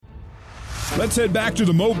Let's head back to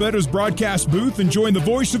the Mo Betters broadcast booth and join the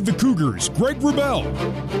voice of the Cougars, Greg Wrubell.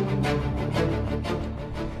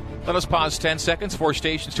 Let us pause 10 seconds for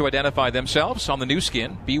stations to identify themselves on the new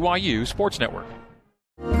skin, BYU Sports Network.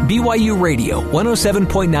 BYU Radio,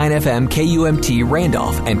 107.9 FM KUMT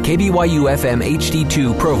Randolph and KBYU FM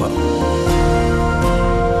HD2 Provo.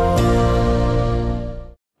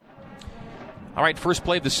 All right, first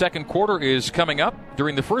play of the second quarter is coming up.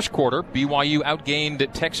 During the first quarter, BYU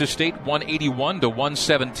outgained Texas State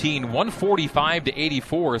 181-117,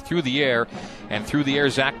 145-84 through the air. And through the air,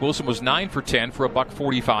 Zach Wilson was 9 for 10 for a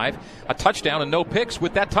 $145, a touchdown and no picks.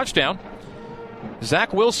 With that touchdown,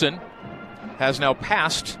 Zach Wilson has now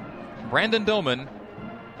passed Brandon Doman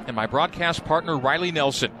and my broadcast partner Riley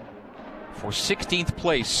Nelson for 16th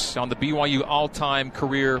place on the BYU all-time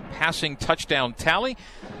career passing touchdown tally.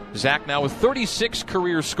 Zach now with 36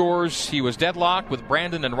 career scores. He was deadlocked with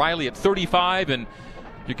Brandon and Riley at 35, and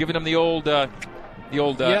you're giving him the old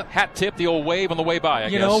hat tip, the old wave on the way by. I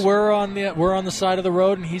guess. You know, we're on the side of the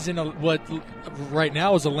road, and he's in what right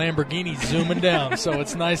now is a Lamborghini zooming down. So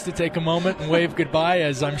it's nice to take a moment and wave goodbye,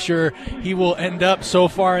 as I'm sure he will end up so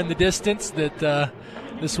far in the distance that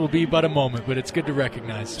this will be but a moment. But it's good to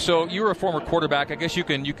recognize. So you're a former quarterback. I guess you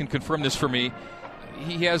can confirm this for me.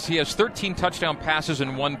 He has 13 touchdown passes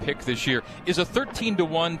and 1 pick this year. Is a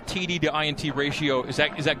 13-to-1 TD to INT ratio, is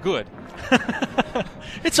that good?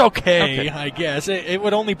 It's okay, I guess. It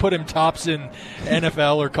would only put him tops in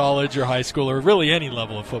NFL or college or high school or really any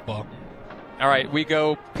level of football. All right, we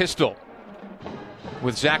go pistol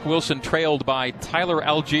with Zach Wilson trailed by Tyler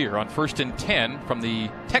Algier on 1st and 10 from the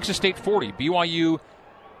Texas State 40. BYU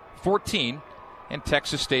 14 and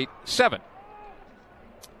Texas State 7.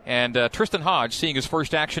 And Tristan Hodge seeing his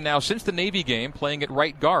first action now since the Navy game, playing at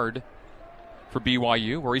right guard for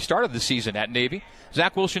BYU, where he started the season at Navy.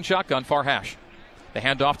 Zach Wilson shotgun, far hash. The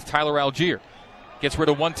handoff to Tyler Algier. Gets rid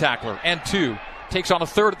of 1 tackler and 2. Takes on a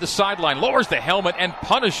 3rd at the sideline. Lowers the helmet and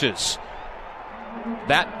punishes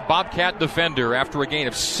that Bobcat defender after a gain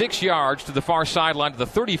of 6 yards to the far sideline to the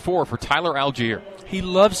 34 for Tyler Algier. He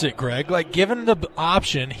loves it, Greg. Like, given the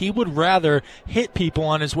option, he would rather hit people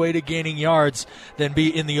on his way to gaining yards than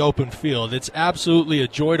be in the open field. It's absolutely a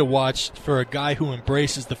joy to watch for a guy who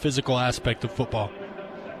embraces the physical aspect of football.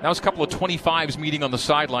 That was a couple of 25s meeting on the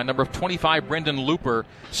sideline. Number 25, Brendan Looper,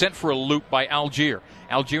 sent for a loop by Algier.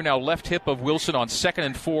 Algier now left hip of Wilson on 2nd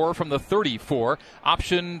and 4 from the 34.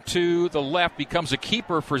 Option to the left becomes a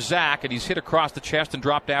keeper for Zach, and he's hit across the chest and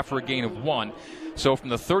dropped after a gain of 1. So from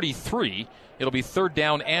the 33, it'll be 3rd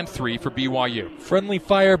down and 3 for BYU. Friendly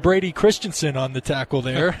fire Brady Christensen on the tackle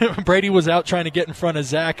there. Brady was out trying to get in front of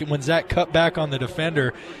Zach, and when Zach cut back on the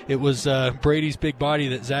defender, it was Brady's big body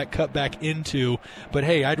that Zach cut back into. But,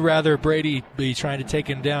 hey, I'd rather Brady be trying to take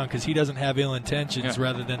him down because he doesn't have ill intentions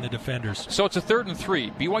rather than the defenders. So it's a 3rd and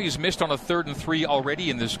 3. BYU's missed on a 3rd and 3 already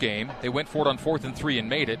in this game. They went for it on 4th and 3 and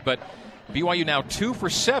made it. But BYU now 2 for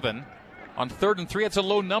 7. On 3rd and 3, that's a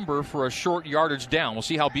low number for a short yardage down. We'll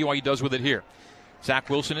see how BYU does with it here. Zach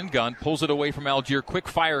Wilson in gun, pulls it away from Algier. Quick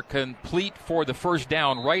fire complete for the first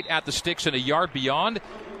down, right at the sticks and a yard beyond.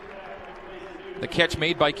 The catch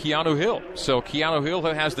made by Keanu Hill. So Keanu Hill, who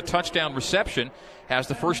has the touchdown reception, has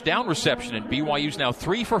the first down reception. And BYU's now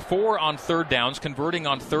 3 for 4 on 3rd downs, converting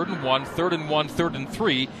on 3rd and 1, 3rd and 1, 3rd and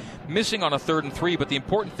 3. Missing on a 3rd and 3, but the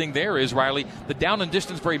important thing there is, Riley, the down and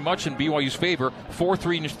distance very much in BYU's favor. 4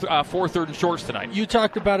 3rd and shorts tonight. You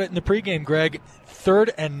talked about it in the pregame, Greg.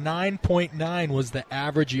 3rd and 9.9 was the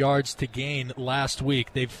average yards to gain last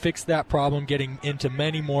week. They've fixed that problem, getting into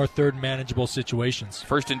many more 3rd manageable situations.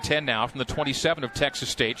 1st and 10 now from the 27 of Texas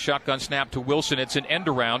State. Shotgun snap to Wilson. It's an end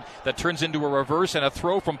around that turns into a reverse and a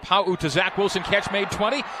throw from Pau to Zach Wilson. Catch made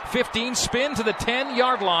 20, 15, spin to the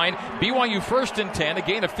 10-yard line. BYU 1st and 10, a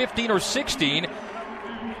gain of 15 or 16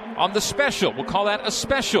 on the special. We'll call that a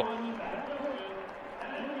special.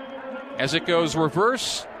 As it goes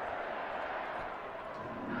reverse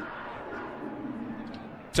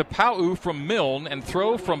to Pau from Milne and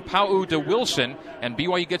throw from Pau to Wilson, and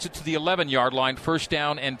BYU gets it to the 11-yard line. 1st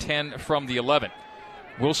down and 10 from the 11.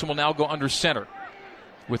 Wilson will now go under center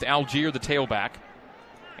with Algier, the tailback,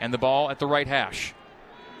 and the ball at the right hash.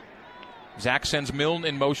 Zach sends Milne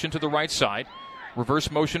in motion to the right side.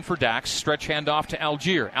 Reverse motion for Dax. Stretch handoff to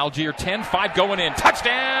Algier. Algier 10, 5 going in.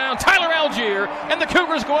 Touchdown, Tyler Algier. And the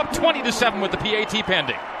Cougars go up 20-7 with the PAT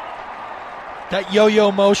pending. That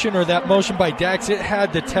yo-yo motion, or that motion by Dax, it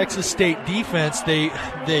had the Texas State defense. They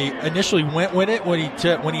initially went with it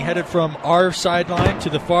when he headed from our sideline to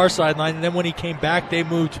the far sideline, and then when he came back, they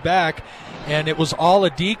moved back, and it was all a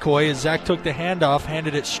decoy as Zach took the handoff,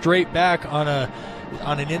 handed it straight back on a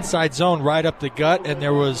on an inside zone right up the gut, and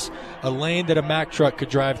there was a lane that a Mack truck could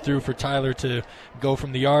drive through for Tyler to go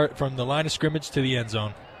from the line of scrimmage to the end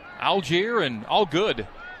zone. Algier and all good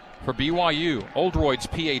for BYU. Oldroyd's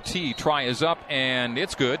PAT try is up, and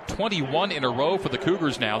it's good. 21 in a row for the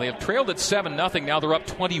Cougars now. They have trailed at 7-0. Now they're up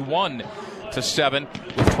 21-7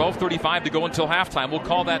 with 12:35 to go until halftime. We'll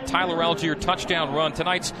call that Tyler Algier touchdown run,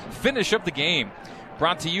 tonight's finish of the game.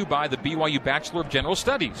 Brought to you by the BYU Bachelor of General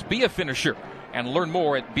Studies. Be a finisher and learn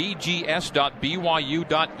more at bgs.byu.edu.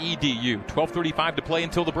 12:35 to play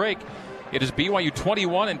until the break. It is BYU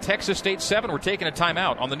 21 and Texas State 7. We're taking a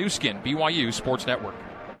timeout on the new skin, BYU Sports Network.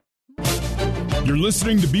 You're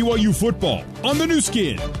listening to BYU football on the new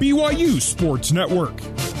skin, BYU Sports Network.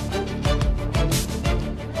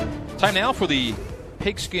 Time now for the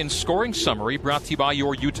Pigskin Scoring Summary, brought to you by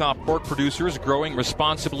your Utah pork producers, growing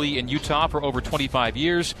responsibly in Utah for over 25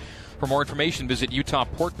 years. For more information, visit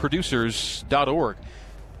utahporkproducers.org.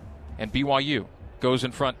 And BYU goes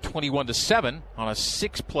in front 21-7 on a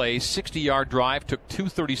 6-play, 60-yard drive. Took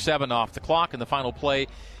 2:37 off the clock, and the final play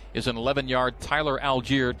is an 11-yard Tyler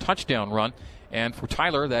Algier touchdown run. And for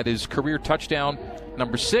Tyler, that is career touchdown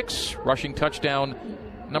number 6, rushing touchdown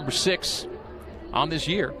number 6 on this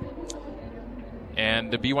year.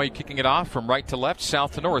 And the BYU kicking it off from right to left,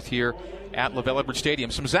 south to north here at LaVell Edwards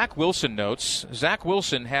Stadium. Some Zach Wilson notes. Zach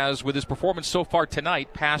Wilson has, with his performance so far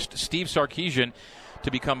tonight, passed Steve Sarkisian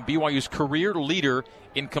to become BYU's career leader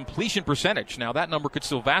in completion percentage. Now, that number could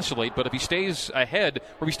still vacillate, but if he stays ahead,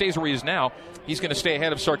 or if he stays where he is now, he's going to stay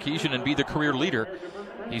ahead of Sarkisian and be the career leader.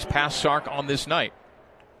 He's passed Sark on this night.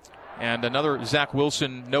 And another Zach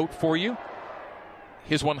Wilson note for you.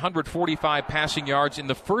 His 145 passing yards in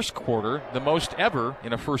the first quarter, the most ever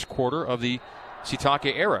in a first quarter of the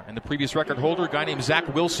Sitake era. And the previous record holder, a guy named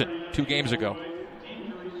Zach Wilson, 2 games ago.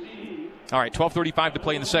 All right, 12:35 to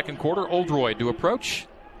play in the second quarter. Oldroyd to approach.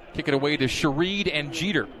 Kick it away to Shareed and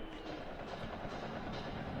Jeter.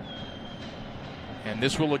 And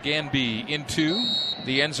this will again be into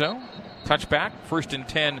the end zone. Touchback, 1st and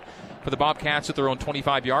 10 for the Bobcats at their own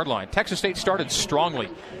 25-yard line. Texas State started strongly.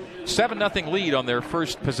 7-0 lead on their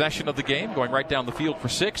first possession of the game, going right down the field for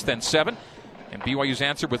 6, then 7. And BYU's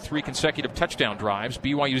answered with 3 consecutive touchdown drives.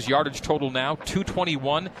 BYU's yardage total now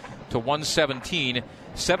 221 to 117.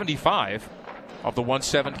 75 of the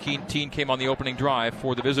 117 came on the opening drive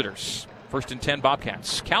for the visitors. 1st and 10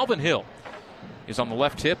 Bobcats. Calvin Hill is on the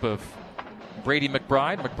left hip of Brady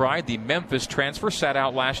McBride. McBride, the Memphis transfer, sat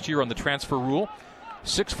out last year on the transfer rule.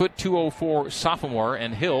 6 foot 204 sophomore,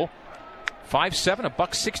 and Hill 5'7",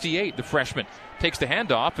 $168. The freshman takes the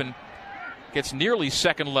handoff and gets nearly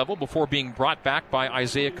second level before being brought back by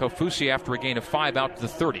Isaiah Kofusi after a gain of 5 out to the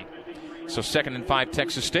 30. So 2nd and 5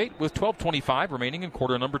 Texas State with 12:25 remaining in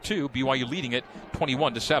quarter number 2. BYU leading it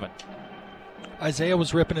 21-7. Isaiah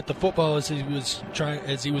was ripping at the football as he was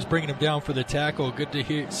bringing him down for the tackle. Good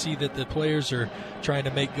to see that the players are trying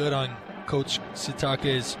to make good on Coach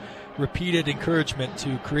Sitake's repeated encouragement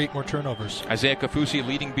to create more turnovers. Isaiah Kofusi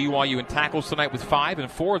leading BYU in tackles tonight with 5, and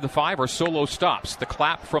 4 of the 5 are solo stops. The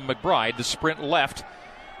clap from McBride, the sprint left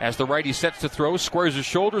as the righty sets to throw, squares his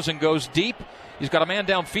shoulders and goes deep. He's got a man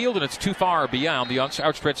downfield, and it's too far beyond the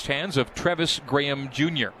outstretched hands of Trevis Graham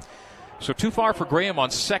Jr. So too far for Graham on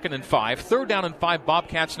 2nd and 5. 3rd down and 5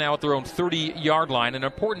 Bobcats now at their own 30-yard line. An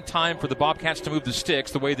important time for the Bobcats to move the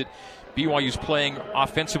sticks the way that BYU's playing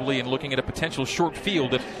offensively and looking at a potential short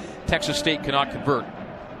field if Texas State cannot convert.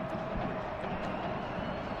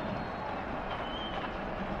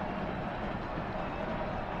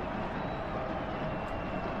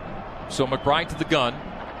 So McBride to the gun.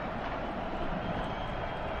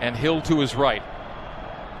 And Hill to his right.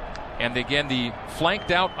 And again, the flanked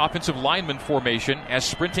out offensive lineman formation as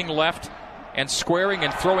sprinting left and squaring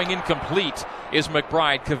and throwing incomplete is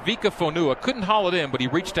McBride. Kavika Fonua couldn't haul it in, but he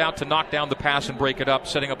reached out to knock down the pass and break it up,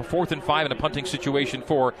 setting up a 4th and 5 in a punting situation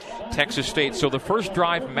for Texas State. So the first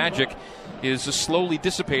drive magic is slowly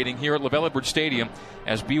dissipating here at LaVell Edwards Stadium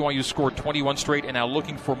as BYU scored 21 straight and now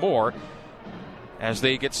looking for more as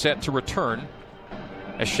they get set to return.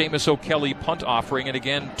 A Seamus O'Kelly punt offering, and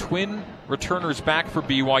again, twin returners back for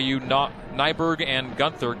BYU, Nyberg and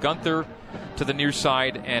Gunther. Gunther to the near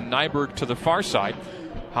side and Nyberg to the far side.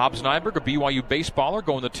 Hobbs Nyberg, a BYU baseballer,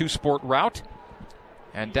 going the 2-sport route.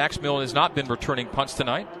 And Dax Milne has not been returning punts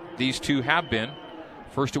tonight. These two have been.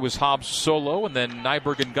 First it was Hobbs solo, and then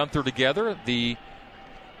Nyberg and Gunther together. The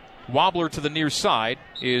wobbler to the near side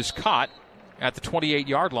is caught at the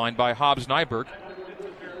 28-yard line by Hobbs Nyberg.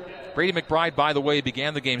 Brady McBride, by the way,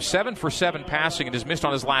 began the game 7 for 7 passing and has missed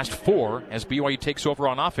on his last 4 as BYU takes over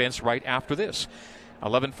on offense right after this.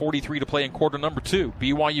 11:43 to play in quarter number 2.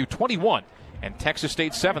 BYU 21 and Texas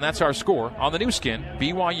State 7. That's our score on the new skin,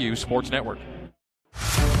 BYU Sports Network.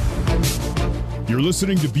 You're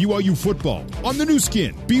listening to BYU football on the new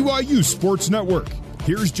skin, BYU Sports Network.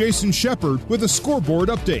 Here's Jason Shepard with a scoreboard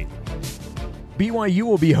update. BYU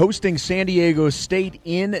will be hosting San Diego State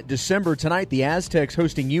in December tonight. The Aztecs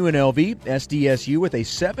hosting UNLV. SDSU with a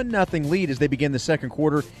 7-0 lead as they begin the second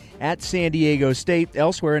quarter at San Diego State.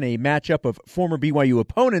 Elsewhere in a matchup of former BYU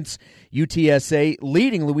opponents, UTSA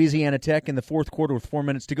leading Louisiana Tech in the fourth quarter with 4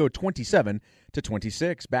 minutes to go,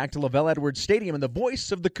 27-26. Back to LaVell Edwards Stadium and the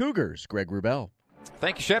voice of the Cougars, Greg Wrubell.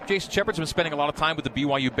 Thank you, Shep. Jason Shepard's been spending a lot of time with the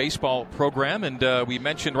BYU baseball program, and we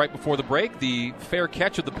mentioned right before the break the fair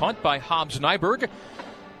catch of the punt by Hobbs Nyberg.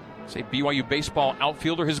 It's a BYU baseball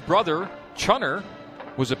outfielder. His brother, Chunner,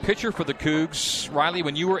 was a pitcher for the Cougs. Riley,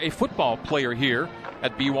 when you were a football player here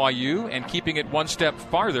at BYU, and keeping it one step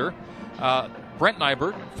farther, Brent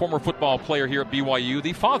Nyberg, former football player here at BYU,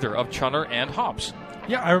 the father of Chunner and Hobbs.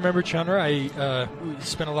 Yeah, I remember Chunner. I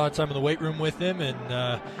spent a lot of time in the weight room with him,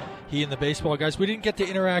 and he and the baseball guys. We didn't get to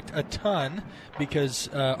interact a ton because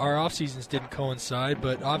our off seasons didn't coincide,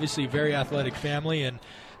 but obviously very athletic family, and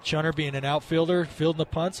Chunner being an outfielder, fielding the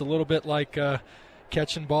punts, a little bit like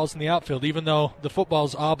catching balls in the outfield, even though the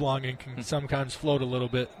football's oblong and can sometimes float a little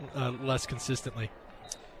bit less consistently.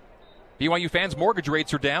 BYU fans, mortgage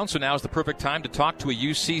rates are down, so now is the perfect time to talk to a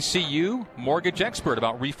UCCU mortgage expert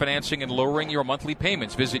about refinancing and lowering your monthly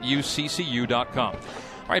payments. Visit uccu.com.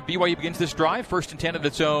 All right, BYU begins this drive, first and 10 at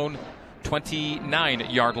its own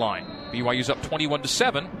 29-yard line. BYU's up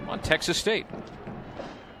 21-7 on Texas State.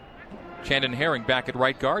 Chandon Herring back at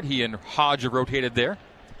right guard. He and Hodge are rotated there.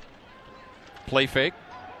 Play fake.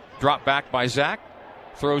 Drop back by Zach.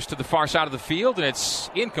 Throws to the far side of the field, and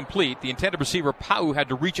it's incomplete. The intended receiver, Pau, had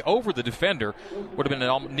to reach over the defender. Would have been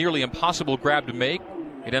a nearly impossible grab to make.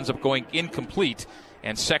 It ends up going incomplete.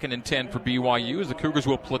 And second and 10 for BYU as the Cougars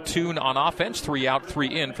will platoon on offense. 3 out,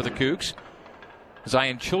 3 in for the Cougs.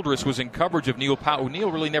 Zion Childress was in coverage of Neil Pau.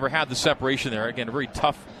 Neil really never had the separation there. Again, a very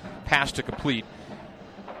tough pass to complete.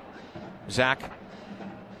 Zach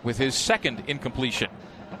with his second incompletion.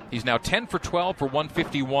 He's now 10 for 12 for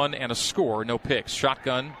 151 and a score, no picks.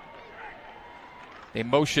 Shotgun. They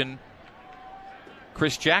motion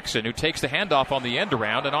Chris Jackson, who takes the handoff on the end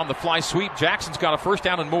around, and on the fly sweep, Jackson's got a first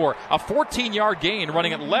down and more. A 14-yard gain,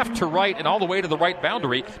 running it left to right and all the way to the right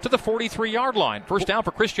boundary to the 43-yard line. First down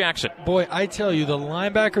for Chris Jackson. Boy, I tell you, the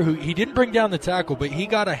linebacker, who he didn't bring down the tackle, but he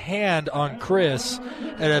got a hand on Chris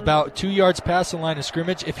at about 2 yards past the line of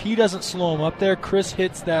scrimmage. If he doesn't slow him up there, Chris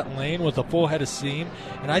hits that lane with a full head of steam,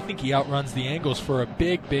 and I think he outruns the angles for a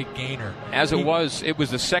big, big gainer. It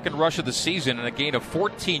was the second rush of the season and a gain of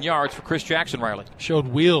 14 yards for Chris Jackson, Riley. Showed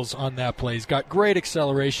wheels on that play. He's got great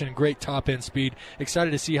acceleration, great top-end speed.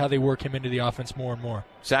 Excited to see how they work him into the offense more and more.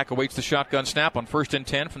 Zach awaits the shotgun snap on first and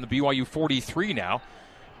 10 from the BYU 43 now.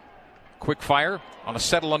 Quick fire on a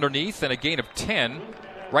settle underneath and a gain of 10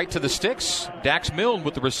 right to the sticks. Dax Milne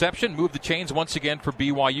with the reception. Move the chains once again for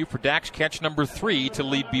BYU for Dax. Catch number 3 to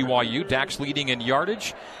lead BYU. Dax leading in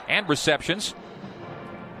yardage and receptions.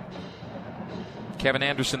 Kevin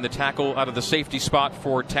Anderson, the tackle out of the safety spot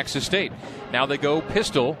for Texas State. Now they go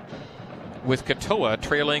pistol with Katoa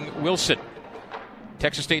trailing Wilson.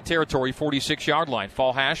 Texas State territory, 46-yard line.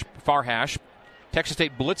 Far hash. Texas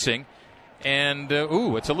State blitzing. And,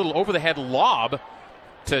 it's a little over-the-head lob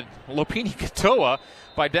to Lopini Katoa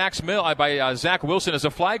by Zach Wilson as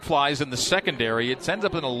a flag flies in the secondary. It ends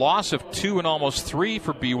up in a loss of 2 and almost 3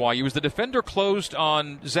 for BYU. As the defender closed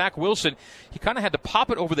on Zach Wilson, he kind of had to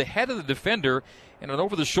pop it over the head of the defender, and an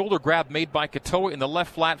over-the-shoulder grab made by Katoa in the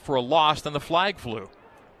left flat for a loss, then the flag flew.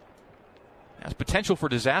 There's potential for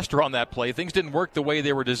disaster on that play. Things didn't work the way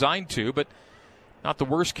they were designed to, but not the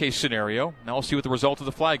worst-case scenario. Now we'll see what the result of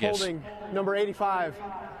the flag is. Holding, number 85.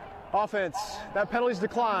 Offense, that penalty's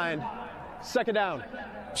declined. Second down.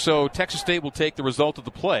 So Texas State will take the result of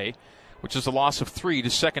the play, which is a loss of 3 to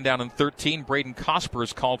second down and 13. Braden Cosper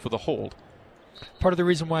is called for the hold. Part of the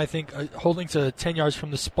reason why I think holding to 10 yards from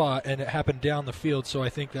the spot, and it happened down the field, so I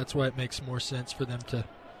think that's why it makes more sense for them to.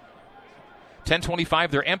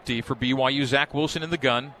 10:25, they're empty for BYU. Zach Wilson in the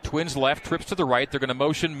gun. Twins left, trips to the right. They're going to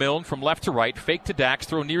motion Milne from left to right. Fake to Dax,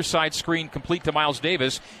 throw near side screen, complete to Miles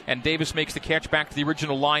Davis. And Davis makes the catch back to the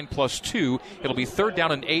original line +2. It'll be third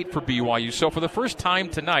down and 8 for BYU. So for the first time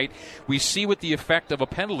tonight, we see what the effect of a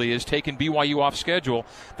penalty is, taking BYU off schedule.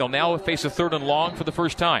 They'll now face a third and long for the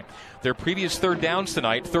first time. Their previous third downs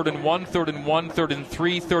tonight, 3rd and 1, 3rd and 1, 3rd and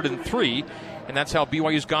 3, 3rd and 3. And that's how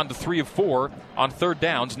BYU's gone to 3 of 4 on third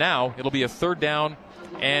downs. Now it'll be a third down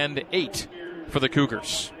and 8 for the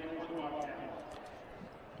Cougars.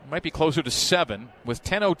 might be closer to 7. With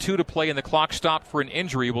 10:02 to play and the clock stopped for an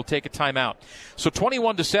injury, we'll take a timeout. So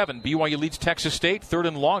 21-7, BYU leads Texas State. 3rd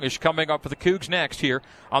and longish coming up for the Cougs next here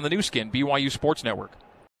on the new skin, BYU Sports Network.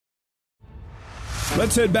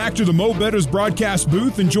 Let's head back to the Mo Betters broadcast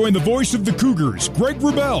booth and join the voice of the Cougars, Greg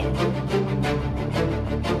Wrubell.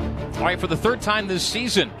 All right, for the 3rd time this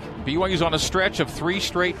season, BYU's on a stretch of 3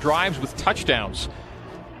 straight drives with touchdowns.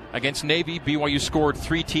 Against Navy, BYU scored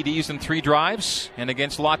 3 TDs in 3 drives. And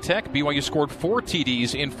against La Tech, BYU scored 4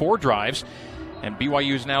 TDs in 4 drives. And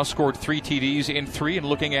BYU's now scored 3 TDs in 3 and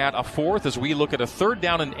looking at a 4th as we look at a 3rd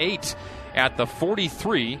down and 8 at the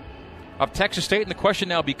 43 of Texas State. And the question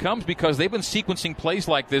now becomes, because they've been sequencing plays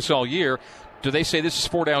like this all year, do they say this is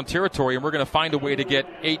 4-down territory and we're going to find a way to get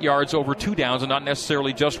 8 yards over 2 downs and not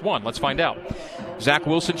necessarily just 1? Let's find out. Zach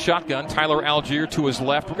Wilson shotgun, Tyler Algier to his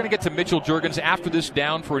left. We're going to get to Mitchell Juergens after this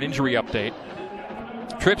down for an injury update.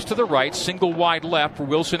 Trips to the right, single wide left for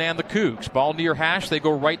Wilson and the Cougs. Ball near hash, they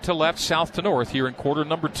go right to left, south to north here in quarter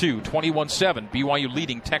number 2. 21-7, BYU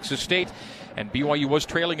leading Texas State. And BYU was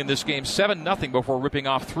trailing in this game 7-0 before ripping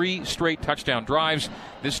off 3 straight touchdown drives.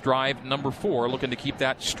 This drive, number 4, looking to keep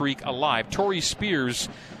that streak alive. Torrey Spears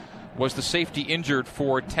was the safety injured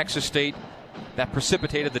for Texas State that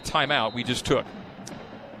precipitated the timeout we just took.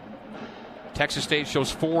 Texas State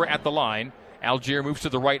shows 4 at the line. Algier moves to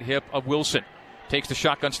the right hip of Wilson. Takes the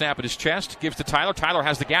shotgun snap at his chest, gives to Tyler. Tyler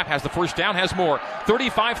has the gap, has the first down, has more.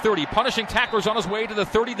 35-30, punishing tacklers on his way to the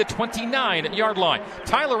 30 to 29-yard line.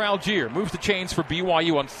 Tyler Algier moves the chains for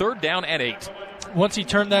BYU on 3rd down and 8. Once he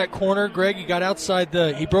turned that corner, Greg, he got outside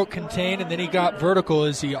he broke contain, and then he got vertical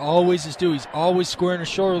as he always is do. He's always squaring his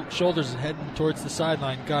shoulders and heading towards the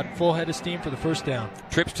sideline. Got full head of steam for the first down.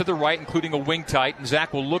 Trips to the right, including a wing tight, and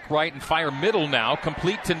Zach will look right and fire middle now,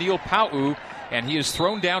 complete to Neil Pau'u. And he is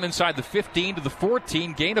thrown down inside the 15 to the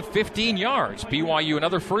 14, gain of 15 yards. BYU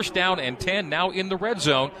another 1st down and 10 now in the red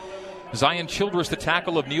zone. Zion Childress, the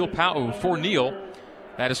tackle of Neil Pau'u for Neil.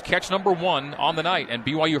 That is catch number 1 on the night, and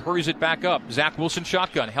BYU hurries it back up. Zach Wilson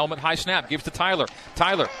shotgun, helmet high snap, gives to Tyler.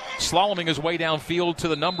 Tyler slaloming his way downfield to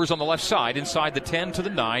the numbers on the left side, inside the 10 to the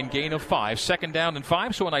 9, gain of 5. 2nd down and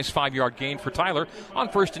 5, so a nice 5-yard gain for Tyler on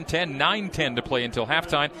 1st and 10, 9-10 to play until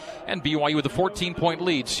halftime. And BYU with a 14-point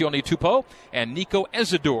lead. Sione Tupou and Nico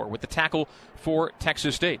Ezador with the tackle for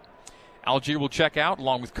Texas State. Algier will check out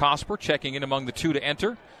along with Cosper, checking in among the 2 to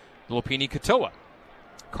enter. Lopini Katoa.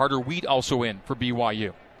 Carter Wheat also in for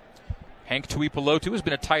BYU. Hank Tuipulotu has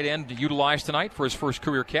been a tight end utilized tonight for his first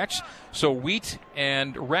career catch. So Wheat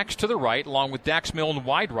and Rex to the right, along with Dax Milne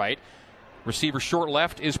wide right. Receiver short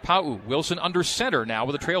left is Pau'u. Wilson under center now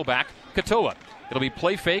with a trail back, Katoa. It'll be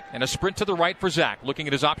play fake and a sprint to the right for Zach. Looking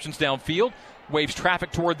at his options downfield. Waves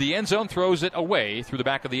traffic toward the end zone, throws it away through the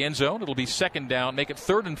back of the end zone. It'll be 2nd down, make it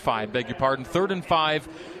 3rd and 5, 3rd and 5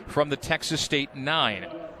 from the Texas State 9.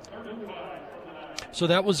 So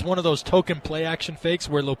that was one of those token play action fakes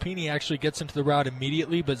where Lopini actually gets into the route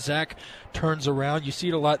immediately, but Zach turns around. You see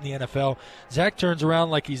it a lot in the NFL. Zach turns around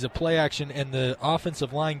like he's a play action, and the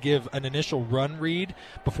offensive line give an initial run read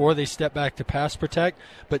before they step back to pass protect.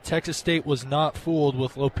 But Texas State was not fooled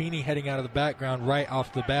with Lopini heading out of the background right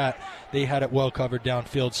off the bat. They had it well covered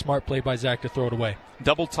downfield. Smart play by Zach to throw it away.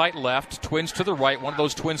 Double tight left, twins to the right. One of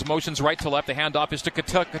those twins motions right to left. The handoff is to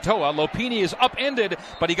Katoa. Lopini is upended,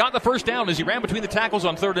 but he got the first down as he ran between the tackles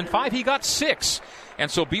on 3rd and 5. He got 6. And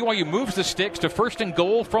so BYU moves the sticks to 1st and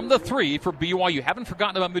goal from the 3 for BYU. Haven't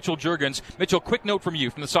forgotten about Mitchell Juergens. Mitchell, quick note from you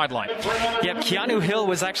from the sideline. Yep, Keanu Hill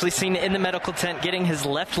was actually seen in the medical tent getting his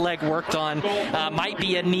left leg worked on. Might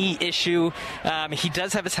be a knee issue. He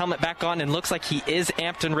does have his helmet back on and looks like he is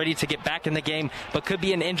amped and ready to get back in the game, but could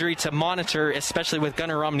be an injury to monitor, especially with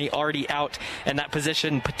Gunnar Romney already out and that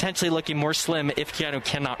position potentially looking more slim if Keanu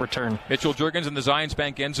cannot return. Mitchell Juergens in the Zions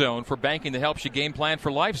Bank end zone. For banking that helps you game plan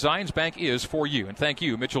for life, Zions Bank is for you. And thank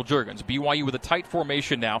you, Mitchell Juergens. BYU with a tight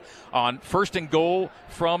formation now on 1st and goal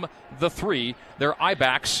from the 3. Their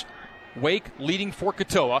I-backs. Wake leading for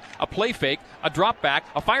Katoa. A play fake, a drop back,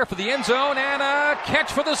 a fire for the end zone, and a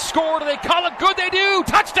catch for the score. Do they call it good? They do.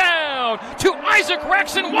 Touchdown to Isaac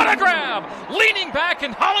Rexon. What a grab. Leaning back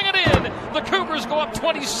and hauling it in. The Cougars go up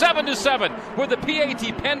 27-7 with the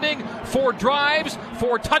PAT pending. 4 drives,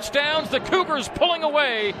 4 touchdowns. The Cougars pulling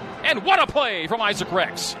away. And what a play from Isaac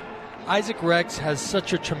Rex. Isaac Rex has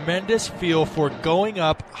such a tremendous feel for going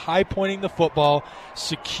up, high-pointing the football,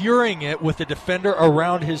 securing it with the defender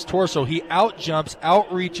around his torso. He out-jumps,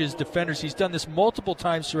 out-reaches defenders. He's done this multiple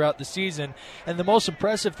times throughout the season. And the most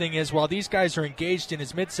impressive thing is, while these guys are engaged in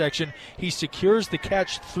his midsection, he secures the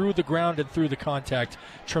catch through the ground and through the contact.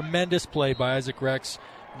 Tremendous play by Isaac Rex.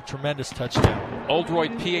 Tremendous touchdown.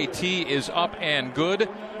 Oldroyd PAT is up and good.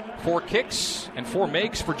 4 kicks and 4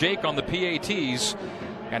 makes for Jake on the PATs.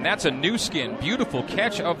 And that's a new skin. Beautiful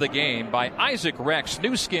catch of the game by Isaac Rex.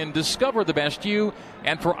 New skin, discover the best you.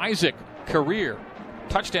 And for Isaac, career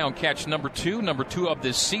touchdown catch number 2 of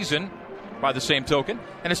this season by the same token.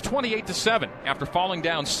 And it's 28-7 after falling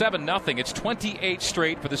down 7-0. It's 28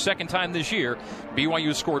 straight for the second time this year.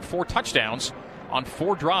 BYU scored 4 touchdowns on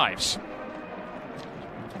 4 drives.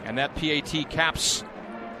 And that PAT caps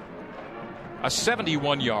a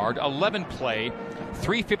 71-yard, 11-play,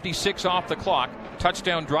 3:56 off the clock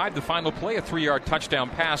touchdown drive. The final play, a 3-yard touchdown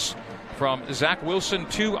pass from Zach Wilson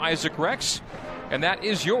to Isaac Rex. And that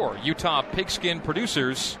is your Utah Pigskin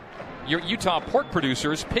Producers, your Utah Pork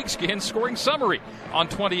Producers Pigskin scoring summary on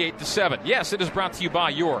 28-7. Yes, it is brought to you by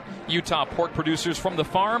your Utah Pork Producers. From the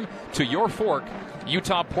farm to your fork,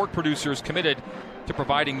 Utah Pork Producers, committed to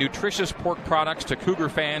providing nutritious pork products to Cougar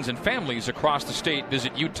fans and families across the state.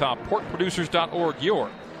 Visit UtahPorkProducers.org.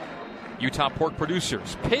 Your Utah Pork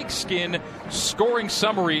Producers Pigskin scoring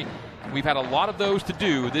summary. We've had a lot of those to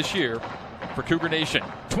do this year for Cougar Nation.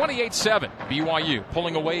 28-7, BYU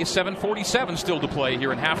pulling away, 7:47 still to play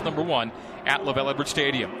here in half number 1 at LaVell Edwards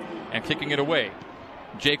Stadium. And kicking it away,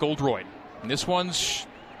 Jake Oldroyd. And this one's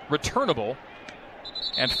returnable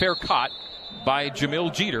and fair caught by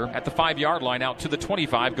Jamil Jeter at the 5-yard line out to the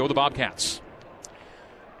 25. Go the Bobcats.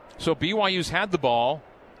 So BYU's had the ball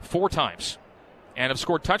 4 times and have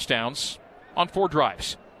scored touchdowns on 4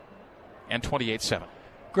 drives. And 28-7.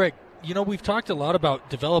 Greg, you know, we've talked a lot about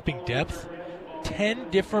developing depth. 10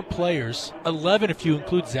 different players, 11 if you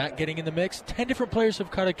include Zach getting in the mix. 10 different players have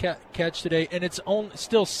caught a catch today, and it's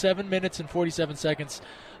still 7 minutes and 47 seconds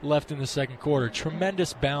left in the second quarter.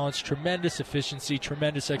 Tremendous balance, tremendous efficiency,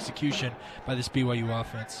 tremendous execution by this BYU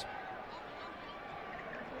offense.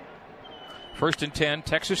 1st and 10,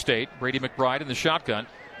 Texas State. Brady McBride in the shotgun.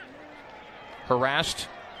 Harassed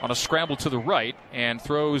on a scramble to the right and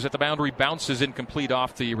throws at the boundary, bounces incomplete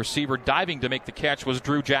off the receiver. Diving to make the catch was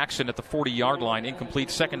Drew Jackson at the 40-yard line. Incomplete,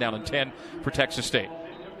 2nd down and 10 for Texas State.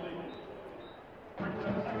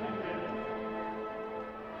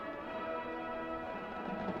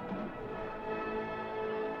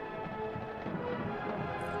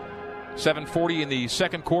 .740 in the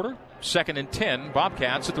second quarter. 2nd and 10.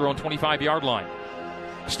 Bobcats at their own 25-yard line.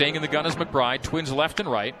 Staying in the gun is McBride. Twins left and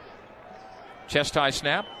right. Chest high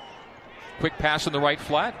snap. Quick pass in the right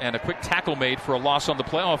flat. And a quick tackle made for a loss on the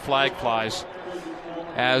play. Oh, flag flies.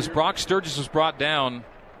 As Brock Sturgis was brought down,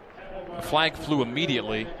 a flag flew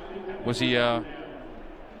immediately. Was he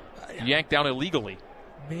yanked down illegally?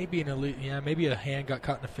 Maybe maybe a hand got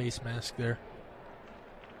caught in a face mask there.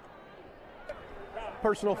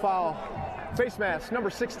 Personal foul. Face mask, number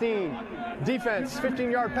 16. Defense,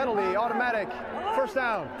 15-yard penalty, automatic. 1st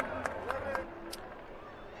down.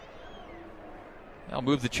 I'll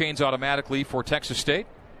move the chains automatically for Texas State.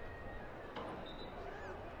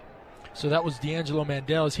 So that was D'Angelo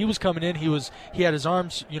Mandel. As he was coming in, he had his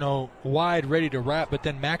arms, wide, ready to wrap. But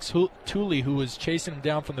then Max Tooley, who was chasing him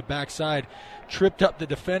down from the backside, tripped up the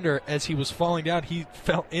defender as he was falling down. He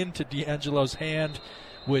fell into D'Angelo's hand,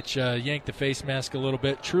 which yanked the face mask a little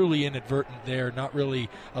bit. Truly inadvertent there, not really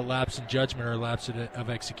a lapse in judgment or a lapse of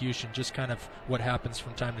execution. Just kind of what happens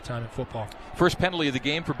from time to time in football. First penalty of the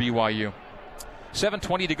game for BYU.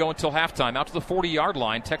 7:20 to go until halftime. Out to the 40-yard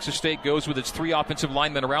line. Texas State goes with its 3 offensive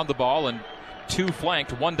linemen around the ball and 2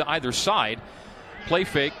 flanked, 1 to either side. Play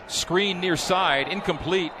fake, screen near side,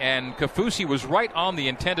 incomplete, and Kafusi was right on the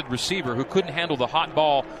intended receiver who couldn't handle the hot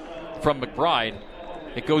ball from McBride.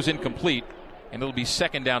 It goes incomplete, and it'll be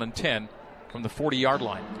 2nd down and 10 from the 40-yard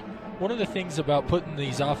line. One of the things about putting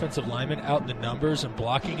these offensive linemen out in the numbers and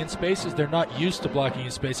blocking in space is they're not used to blocking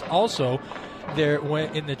in space. Also,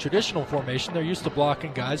 when in the traditional formation, they're used to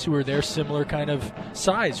blocking guys who are their similar kind of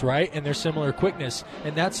size, right, and their similar quickness.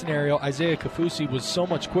 In that scenario, Isaiah Kafusi was so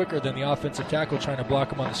much quicker than the offensive tackle trying to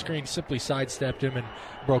block him on the screen, simply sidestepped him and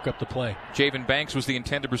broke up the play. Javen Banks was the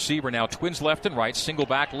intended receiver. Now twins left and right. Single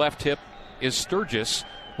back left hip is Sturgis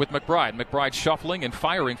with McBride. McBride shuffling and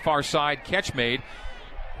firing far side. Catch made.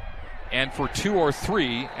 And for 2 or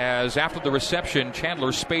 3, as after the reception,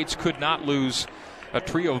 Chandler Spates could not lose a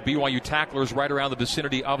trio of BYU tacklers right around the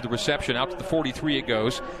vicinity of the reception. Out to the 43 it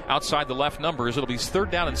goes. Outside the left numbers, it'll be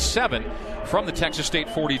 3rd down and 7 from the Texas State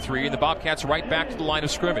 43. And the Bobcats right back to the line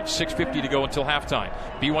of scrimmage. 6:50 to go until halftime.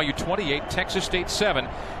 BYU 28, Texas State 7.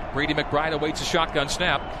 Brady McBride awaits a shotgun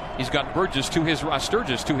snap. He's got Sturgis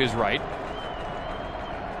to his right.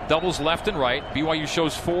 Doubles left and right. BYU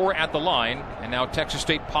shows 4 at the line. And now Texas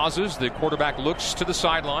State pauses. The quarterback looks to the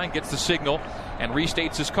sideline, gets the signal, and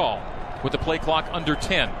restates his call with the play clock under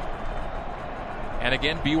 10. And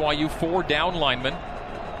again, BYU 4 down linemen.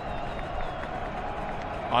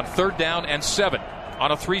 on 3rd down and 7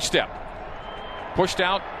 on a 3-step. Pushed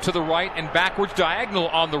out to the right and backwards, diagonal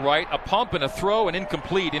on the right. A pump and a throw and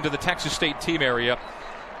incomplete into the Texas State team area.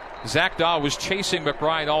 Zach Daw was chasing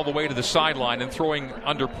McBride all the way to the sideline and throwing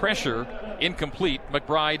under pressure. Incomplete.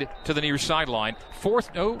 McBride to the near sideline.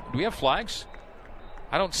 Do we have flags?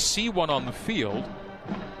 I don't see one on the field.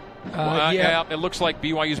 Yeah, it looks like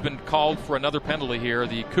BYU's been called for another penalty here.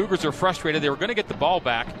 The Cougars are frustrated. They were going to get the ball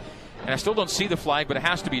back, and I still don't see the flag, but it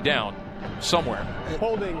has to be down somewhere.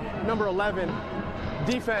 Holding number 11,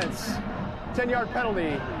 defense, 10-yard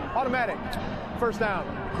penalty, automatic, 1st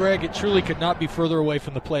down. Greg, it truly could not be further away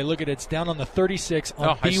from the play. Look at it. It's down on the 36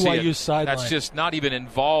 on BYU's sideline. That's just not even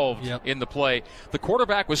involved in the play. The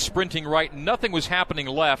quarterback was sprinting right. Nothing was happening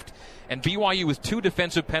left. And BYU with 2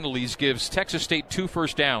 defensive penalties gives Texas State 2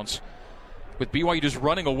 first downs. With BYU just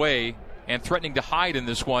running away and threatening to hide in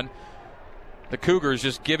this one. The Cougars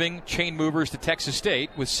just giving chain movers to Texas State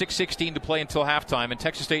with 6:16 to play until halftime. And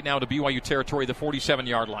Texas State now to BYU territory, the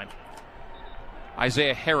 47-yard line.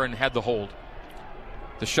 Isaiah Heron had the hold.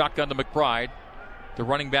 The shotgun to McBride. The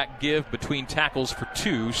running back give between tackles for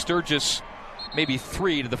 2. Sturgis maybe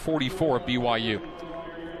 3 to the 44 of BYU.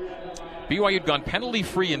 BYU had gone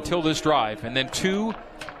penalty-free until this drive, and then 2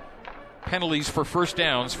 penalties for first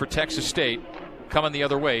downs for Texas State coming the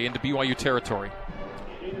other way into BYU territory.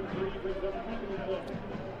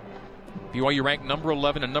 BYU ranked number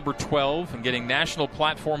 11 and number 12 and getting national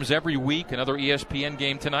platforms every week. Another ESPN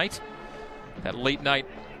game tonight. That late-night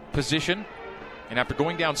position. And after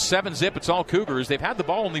going down 7-zip, it's all Cougars. They've had the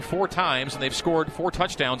ball only 4 times, and they've scored 4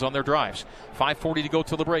 touchdowns on their drives. 5:40 to go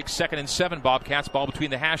till the break. 2nd and 7, Bobcats. Ball between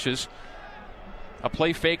the hashes. A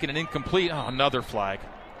play fake and an incomplete. Oh, another flag.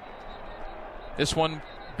 This one,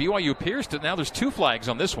 BYU appears to... Now there's 2 flags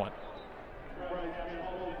on this one.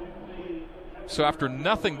 So after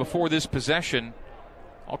nothing before this possession,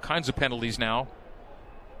 all kinds of penalties now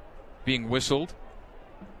being whistled.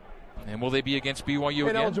 And will they be against BYU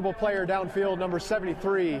again? Ineligible player downfield, number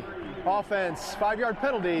 73. Offense, 5-yard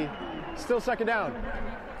penalty, still 2nd down.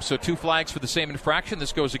 So 2 flags for the same infraction.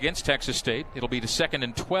 This goes against Texas State. It'll be to 2nd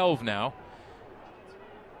and 12 now.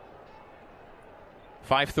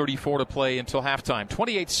 5:34 to play until halftime.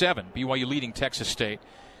 28-7, BYU leading Texas State.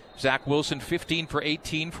 Zach Wilson, 15 for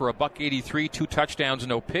 18 for a $183, 2 touchdowns,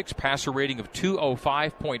 no picks, passer rating of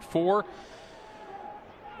 205.4.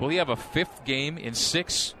 Will he have a 5th game in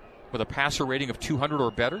 6 with a passer rating of 200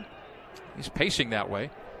 or better? He's pacing that way.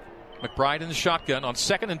 McBride in the shotgun on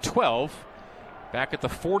 2nd and 12, back at the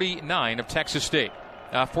 49 of Texas State,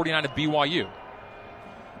 49 of BYU.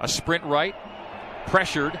 A sprint right,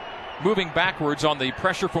 pressured, moving backwards on the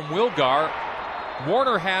pressure from Wilgar.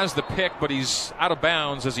 Warner has the pick, but he's out of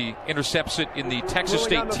bounds as he intercepts it in the Texas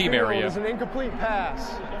State team area. It's an incomplete pass.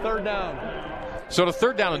 3rd down. So to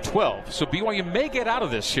 3rd down and 12. So BYU may get out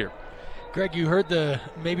of this here. Greg, you heard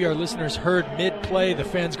maybe our listeners heard mid-play the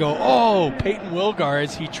fans go, oh, Peyton Wilgar,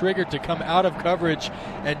 as he triggered to come out of coverage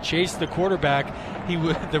and chase the quarterback.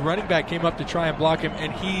 The running back came up to try and block him,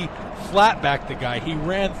 and he flat-backed the guy. He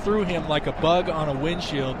ran through him like a bug on a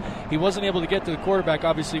windshield. He wasn't able to get to the quarterback,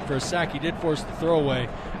 obviously, for a sack. He did force the throwaway,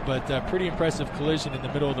 but pretty impressive collision in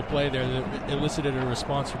the middle of the play there that elicited a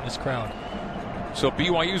response from this crowd. So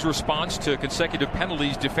BYU's response to consecutive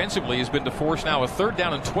penalties defensively has been to force now a 3rd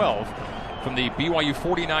down and 12 from the BYU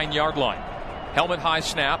 49-yard line. Helmet high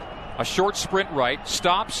snap, a short sprint right,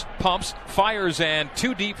 stops, pumps, fires, and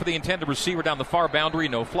 2 deep for the intended receiver down the far boundary.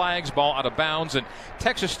 No flags, ball out of bounds, and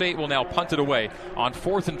Texas State will now punt it away on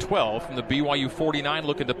 4th and 12 from the BYU 49.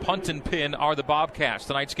 Looking to punt and pin are the Bobcats.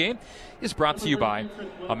 Tonight's game is brought to you by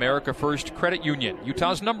America First Credit Union,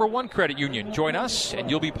 Utah's #1 credit union. Join us, and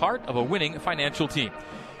you'll be part of a winning financial team.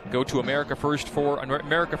 Go to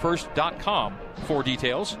AmericaFirst.com for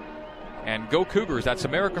details. And go Cougars. That's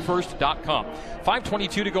AmericaFirst.com.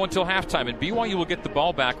 5:22 to go until halftime, and BYU will get the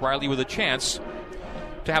ball back, Riley, with a chance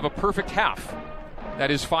to have a perfect half.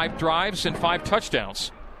 That is 5 drives and 5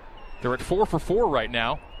 touchdowns. They're at 4 for 4 right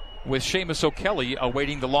now, with Seamus O'Kelly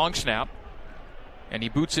awaiting the long snap. And he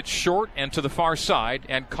boots it short and to the far side,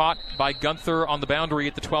 and caught by Gunther on the boundary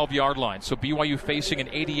at the 12-yard line. So BYU facing an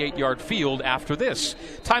 88-yard field after this.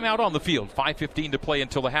 Timeout on the field. 5:15 to play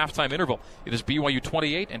until the halftime interval. It is BYU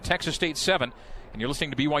 28 and Texas State 7. And you're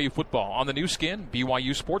listening to BYU football on the new skin,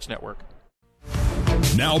 BYU Sports Network.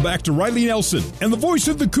 Now back to Riley Nelson and the voice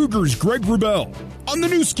of the Cougars, Greg Wrubell, on the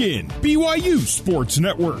new skin, BYU Sports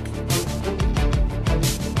Network.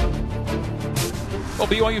 Well,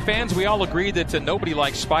 BYU fans, we all agree that nobody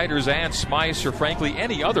likes spiders, ants, mice, or frankly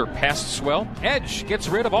any other pests. Well, Edge gets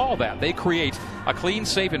rid of all that. They create a clean,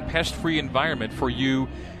 safe, and pest-free environment for you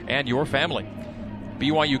and your family.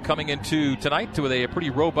 BYU coming into tonight with a pretty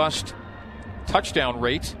robust touchdown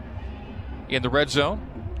rate in the red zone.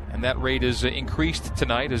 And that rate is increased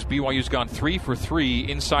tonight as BYU's gone 3 for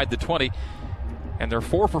 3 inside the 20. And they're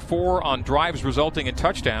 4 for 4 on drives resulting in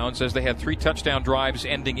touchdowns, as they had 3 touchdown drives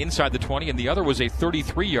ending inside the 20. And the other was a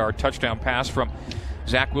 33-yard touchdown pass from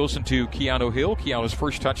Zach Wilson to Keanu Hill. Keanu's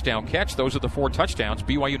first touchdown catch. Those are the 4 touchdowns.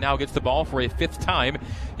 BYU now gets the ball for a 5th time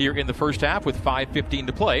here in the first half with 5:15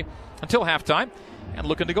 to play until halftime. And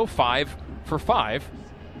looking to go 5 for 5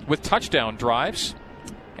 with touchdown drives.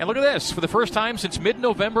 And look at this. For the first time since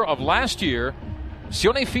mid-November of last year,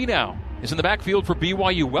 Sione Finau is in the backfield for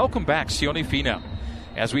BYU. Welcome back, Sione Finau.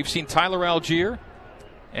 As we've seen Tyler Algier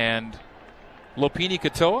and Lopini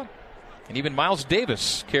Katoa and even Miles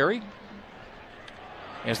Davis carry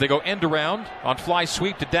as they go end around on fly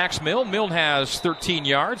sweep to Dax Milne. Milne has 13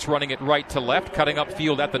 yards, running it right to left, cutting up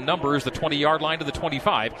field at the numbers, the 20-yard line to the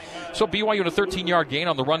 25. So BYU in a 13-yard gain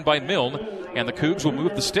on the run by Milne, and the Cougs will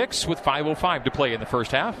move the sticks with 5:05 to play in the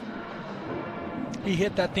first half. He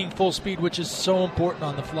hit that thing full speed, which is so important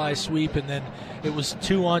on the fly sweep, and then it was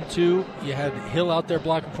 2-on-2. You had Hill out there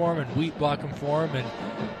blocking for him and Wheat blocking for him,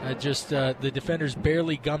 and the defenders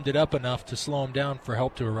barely gummed it up enough to slow him down for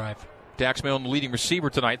help to arrive. Dax Milne, leading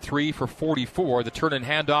receiver tonight, 3 for 44. The turn and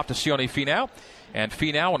handoff to Sione Finau. And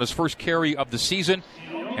Finau on his first carry of the season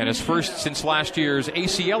and his first since last year's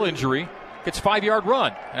ACL injury gets 5-yard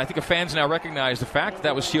run. And I think the fans now recognize the fact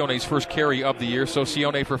that was Sione's first carry of the year. So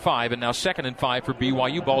Sione for 5, and now 2nd and 5 for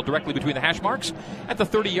BYU. Ball directly between the hash marks at the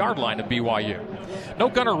 30-yard line of BYU. No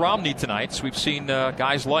Gunnar Romney tonight. So we've seen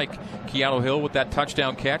guys like Keanu Hill with that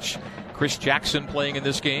touchdown catch. Chris Jackson playing in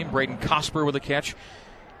this game. Braden Cosper with a catch.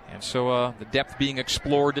 And so the depth being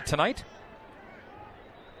explored tonight.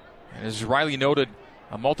 And as Riley noted,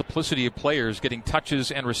 a multiplicity of players getting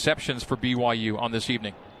touches and receptions for BYU on this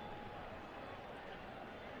evening.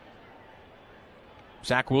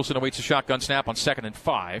 Zach Wilson awaits a shotgun snap on 2nd and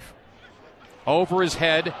 5. Over his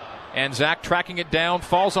head, and Zach tracking it down,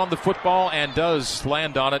 falls on the football and does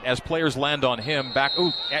land on it as players land on him.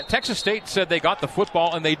 Texas State said they got the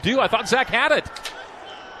football, and they do. I thought Zach had it.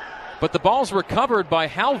 But the ball's recovered by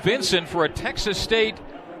Hal Vinson for a Texas State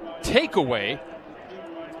takeaway.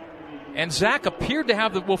 And Zach appeared to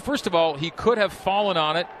have first of all, he could have fallen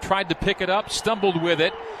on it, tried to pick it up, stumbled with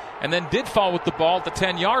it, and then did fall with the ball at the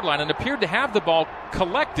 10-yard line and appeared to have the ball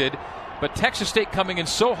collected. But Texas State coming in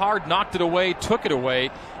so hard, knocked it away, took it away.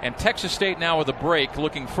 And Texas State now with a break,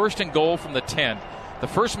 looking 1st and goal from the 10. The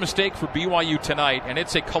first mistake for BYU tonight, and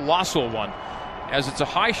it's a colossal one, as it's a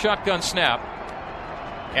high shotgun snap.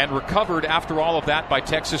 And recovered after all of that by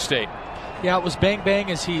Texas State. Yeah, it was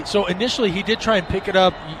bang so initially he did try and pick it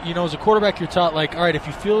up. You know, as a quarterback, you're taught, like, all right, if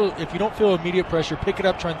you don't feel immediate pressure, pick it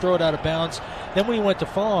up, try and throw it out of bounds. Then when he went to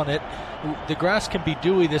fall on it, the grass can be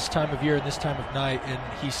dewy this time of year and this time of night, and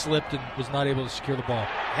he slipped and was not able to secure the ball.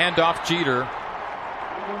 Handoff Jeter.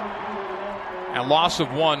 A loss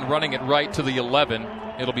of 1, running it right to the 11.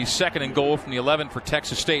 It'll be 2nd and goal from the 11 for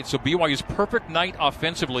Texas State. So BYU's perfect night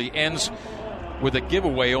offensively ends with a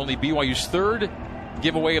giveaway, only BYU's 4th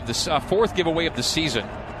giveaway of the season.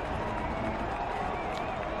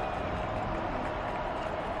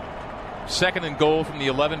 Second and goal from the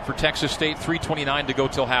 11 for Texas State, 3:29 to go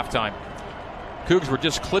till halftime. Cougs were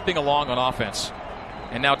just clipping along on offense.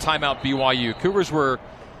 And now timeout BYU. Cougars were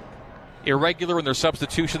irregular in their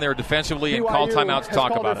substitution there defensively and called timeouts to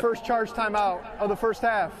talk about it. First charge timeout of the first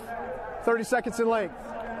half. 30 seconds in length.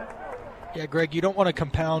 Yeah, Greg, you don't want to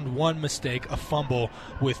compound one mistake, a fumble,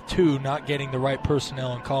 with 2 not getting the right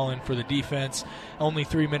personnel and calling for the defense. Only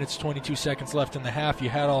 3 minutes, 22 seconds left in the half. You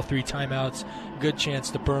had all 3 timeouts. Good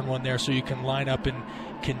chance to burn one there so you can line up and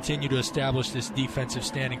continue to establish this defensive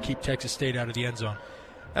stand and keep Texas State out of the end zone.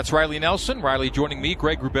 That's Riley Nelson. Riley joining me,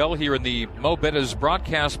 Greg Wrubell, here in the Mo Betta's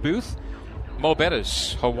broadcast booth. Mo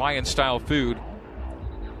Betta's Hawaiian-style food,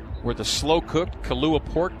 where the slow-cooked Kalua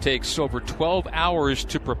pork takes over 12 hours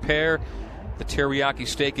to prepare. The teriyaki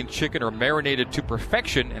steak and chicken are marinated to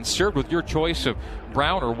perfection and served with your choice of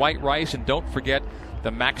brown or white rice. And don't forget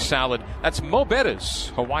the mac salad. That's Mo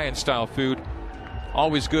Betta's Hawaiian-style food.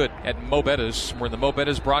 Always good at Mo Betta's. We're in the Mo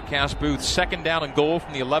Betta's broadcast booth. 2nd down and goal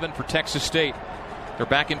from the 11 for Texas State. They're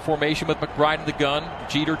back in formation with McBride in the gun.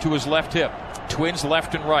 Jeter to his left hip. Twins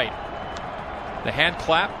left and right. The hand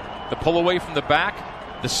clap, the pull away from the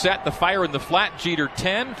back, the set, the fire in the flat. Jeter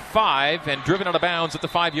 10, 5, and driven out of bounds at the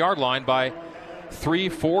 5-yard line by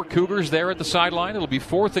 3-4 Cougars there at the sideline. It'll be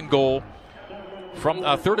 4th and goal from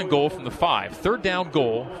 3rd and goal from the 5. 3rd down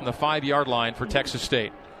goal from the 5-yard line for Texas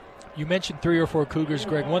State. You mentioned 3 or 4 Cougars,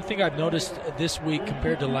 Greg. One thing I've noticed this week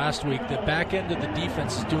compared to last week, the back end of the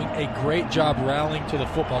defense is doing a great job rallying to the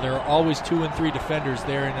football. There are always 2 and 3 defenders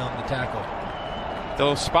there and on the tackle.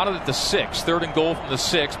 They'll spot it at the 6. 3rd and goal from the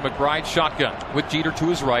 6. McBride shotgun with Jeter to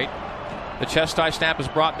his right. The chest high snap is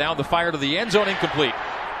brought down. The fire to the end zone incomplete.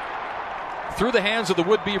 Through the hands of the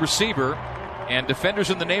would-be receiver and defenders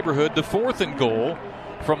in the neighborhood. The 4th and goal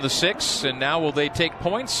from the 6. And now will they take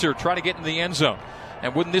points or try to get in the end zone?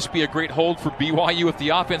 And wouldn't this be a great hold for BYU if the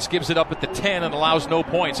offense gives it up at the 10 and allows no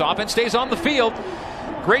points? Offense stays on the field.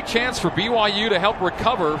 Great chance for BYU to help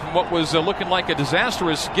recover from what was looking like a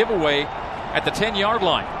disastrous giveaway at the 10-yard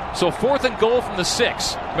line. So 4th and goal from the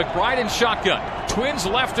 6. McBride in shotgun. Twins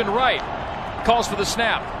left and right. Calls for the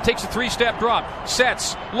snap. Takes a 3-step drop.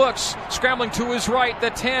 Sets. Looks. Scrambling to his right. The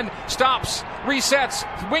 10 stops.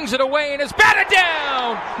 Resets. Wings it away and is batted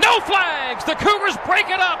down. No flags. The Cougars break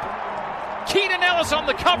it up. Keenan Ellis on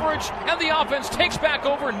the coverage, and the offense takes back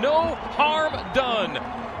over. No harm done.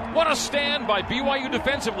 What a stand by BYU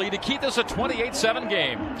defensively to keep this a 28-7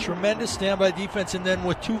 game. Tremendous stand by defense, and then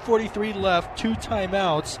with 2:43 left, 2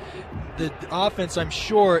 timeouts, the offense, I'm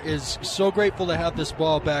sure, is so grateful to have this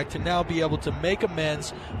ball back to now be able to make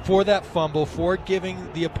amends for that fumble, for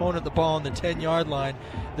giving the opponent the ball on the 10-yard line.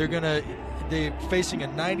 They're facing a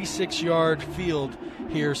 96-yard field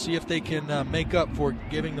here, see if they can make up for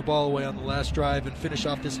giving the ball away on the last drive and finish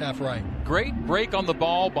off this half right. Great break on the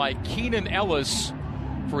ball by Keenan Ellis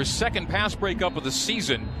for his 2nd pass breakup of the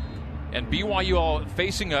season. And BYU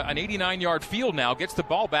facing an 89-yard field now, gets the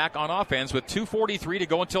ball back on offense with 2:43 to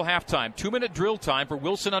go until halftime. 2-minute drill time for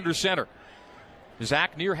Wilson under center.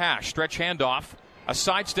 Zach near hash, stretch handoff. A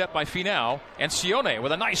sidestep by Finau, and Sione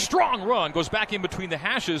with a nice strong run goes back in between the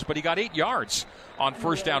hashes, but he got 8 yards on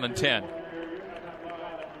 1st down and 10.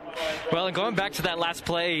 Well, and going back to that last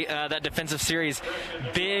play, that defensive series,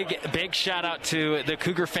 big shout out to the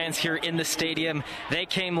Cougar fans here in the stadium. They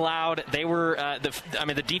came loud. They were,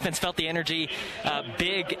 the defense felt the energy.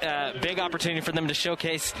 Big opportunity for them to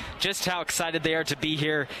showcase just how excited they are to be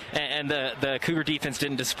here, and the Cougar defense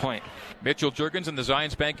didn't disappoint. Mitchell Juergens in the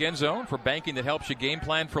Zions Bank end zone for banking that helps you game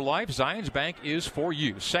plan for life. Zions Bank is for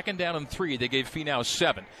you. 2nd down and 3. They gave Finau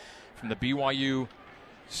 7 from the BYU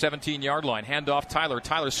 17-yard line. Handoff Tyler.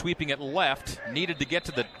 Tyler sweeping it left. Needed to get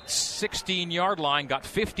to the 16-yard line. Got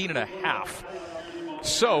 15 and a half.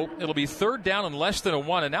 So it'll be 3rd down and less than a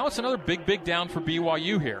 1. And now it's another big down for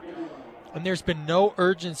BYU here. And there's been no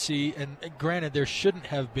urgency, and granted there shouldn't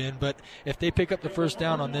have been, but if they pick up the 1st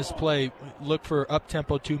down on this play, look for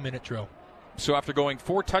up-tempo 2-minute drill. So after going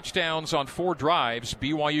 4 touchdowns on 4 drives,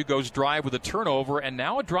 BYU goes drive with a turnover, and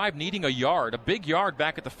now a drive needing a big yard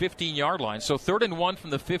back at the 15-yard line. So 3rd and 1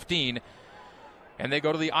 from the 15, and they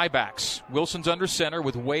go to the I-backs. Wilson's under center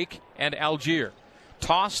with Wake and Algier.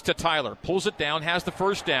 Toss to Tyler, pulls it down, has the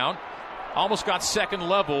 1st down. Almost got 2nd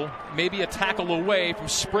level, maybe a tackle away from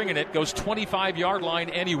springing it, goes 25-yard line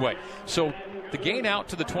anyway. So the gain out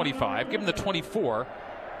to the 25, give him the 24.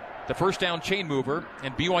 The 1st down chain mover,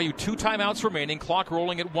 and BYU 2 timeouts remaining, clock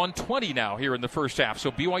rolling at 1:20 now here in the first half.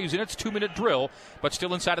 So BYU's in its 2-minute drill, but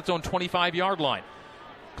still inside its own 25-yard line.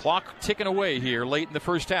 Clock ticking away here late in the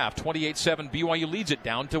first half. 28-7, BYU leads it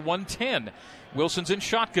down to 1:10. Wilson's in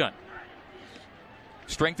shotgun.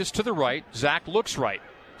 Strength is to the right. Zach looks right.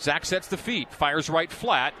 Zach sets the feet, fires right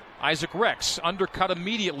flat. Isaac Rex undercut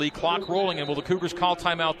immediately, clock rolling, and will the Cougars call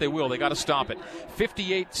timeout? They will. They got to stop it.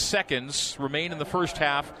 58 seconds remain in the first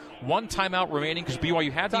half. 1 timeout remaining because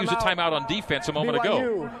BYU had to use a timeout on defense a moment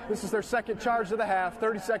ago. This is their 2nd charge of the half,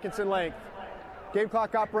 30 seconds in length. Game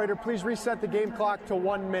clock operator, please reset the game clock to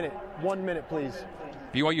 1 minute. 1 minute, please.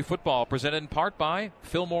 BYU football presented in part by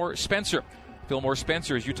Fillmore Spencer. Fillmore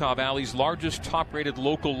Spencer is Utah Valley's largest top-rated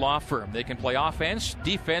local law firm. They can play offense,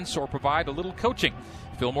 defense, or provide a little coaching.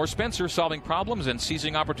 Fillmore Spencer, solving problems and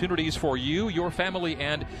seizing opportunities for you, your family,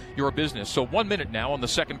 and your business. So 1 minute now on the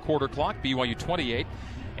 2nd quarter clock. BYU 28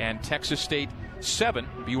 and Texas State 7.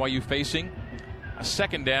 BYU facing a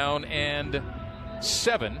 2nd down and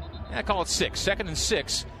 7. I call it 6. 2nd and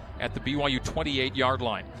 6 at the BYU 28-yard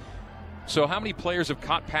line. So how many players have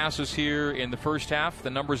caught passes here in the first half?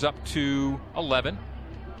 The number's up to 11.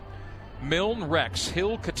 Milne, Rex,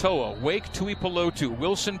 Hill, Katoa, Wake, Tuipulotu,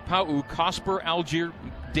 Wilson, Pau, Cosper, Algier,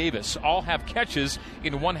 Davis all have catches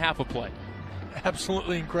in 1 half of play.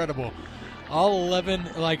 Absolutely incredible. All 11,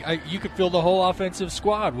 you could fill the whole offensive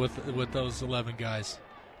squad with those 11 guys,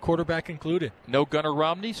 quarterback included. No Gunnar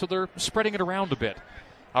Romney, so they're spreading it around a bit.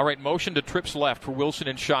 All right, motion to trips left for Wilson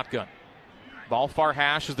in shotgun. Ball far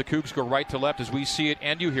hash as the Cougs go right to left as we see it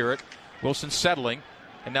and you hear it. Wilson settling.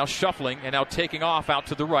 And now shuffling and now taking off out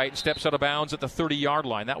to the right. Steps out of bounds at the 30-yard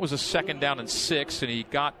line. That was a 2nd down and 6, and he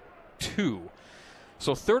got 2.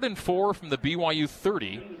 So 3rd and 4 from the BYU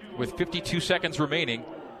 30 with 52 seconds remaining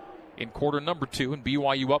in quarter number 2, and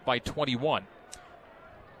BYU up by 21.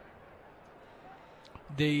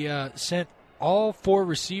 They sent all 4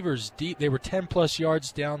 receivers deep. They were 10-plus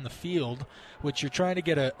yards down the field, which you're trying to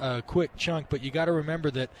get a quick chunk, but you got to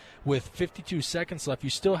remember that with 52 seconds left, you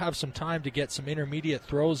still have some time to get some intermediate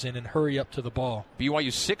throws in and hurry up to the ball.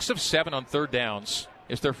 BYU 6 of 7 on 3rd downs.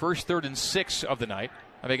 It's their first 3rd and 6 of the night.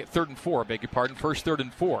 I make it 3rd and 4, beg your pardon. First 3rd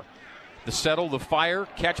and 4. The settle, the fire,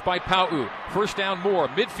 catch by Pau'u. First down more.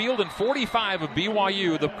 Midfield and 45 of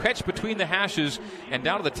BYU. The catch between the hashes and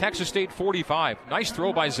down to the Texas State 45. Nice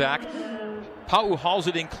throw by Zach. Pau'u hauls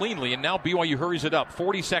it in cleanly, and now BYU hurries it up.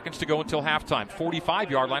 40 seconds to go until halftime.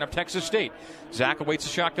 45-yard line of Texas State. Zach awaits a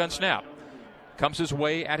shotgun snap. Comes his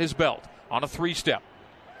way at his belt on a 3-step.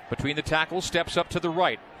 Between the tackles, steps up to the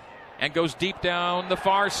right and goes deep down the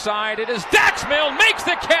far side. It is Dax Milne makes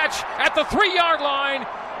the catch at the 3-yard line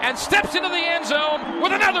and steps into the end zone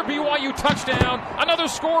with another BYU touchdown. Another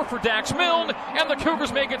score for Dax Milne, and the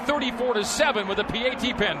Cougars make it 34-7 with a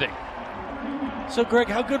PAT pending. So, Greg,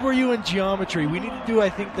 how good were you in geometry? We need to do, I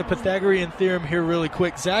think, the Pythagorean theorem here really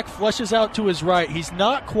quick. Zach flushes out to his right. He's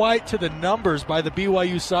not quite to the numbers by the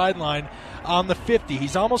BYU sideline on the 50.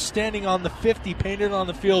 He's almost standing on the 50, painted on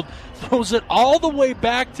the field, throws it all the way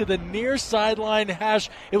back to the near sideline hash.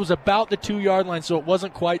 It was about the 2-yard line, so it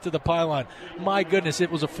wasn't quite to the pylon. My goodness,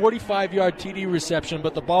 it was a 45-yard TD reception,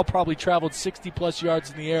 but the ball probably traveled 60-plus yards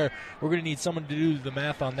in the air. We're going to need someone to do the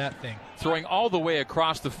math on that thing. Throwing all the way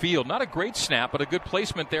across the field. Not a great snap, but a good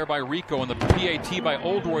placement there by Rico, and the PAT by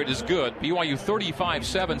Oldroyd is good. BYU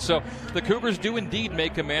 35-7, so the Cougars do indeed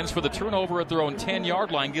make amends for the turnover at their own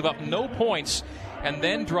 10-yard line, give up no points, and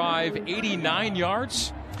then drive 89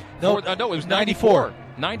 yards? No, it was 94.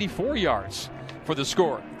 94 yards for the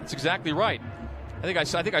score. That's exactly right. I think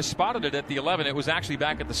I spotted it at the 11. It was actually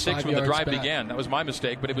back at the 6 when the drive began. That was my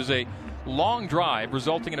mistake, but it was a long drive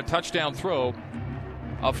resulting in a touchdown throw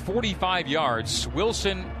of 45 yards.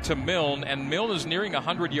 Wilson to Milne, and Milne is nearing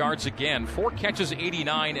 100 yards again. 4 catches,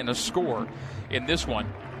 89, and a score in this one.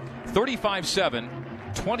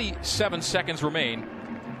 35-7, 27 seconds remain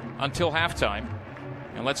until halftime.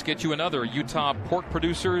 And let's get you another Utah Pork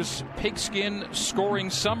Producers Pigskin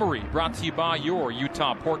Scoring Summary, brought to you by your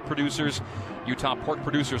Utah Pork Producers. Utah Pork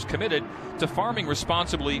Producers, committed to farming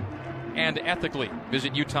responsibly and ethically.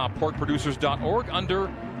 Visit utahporkproducers.org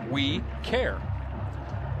under We Care.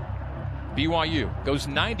 BYU goes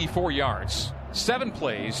 94 yards, 7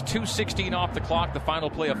 plays, 2:16 off the clock. The final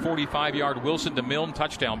play, a 45-yard Wilson to Milne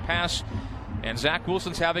touchdown pass. And Zach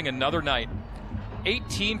Wilson's having another night.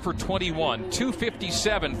 18 for 21,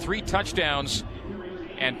 257, 3 touchdowns,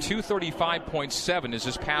 and 235.7 is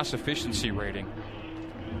his pass efficiency rating.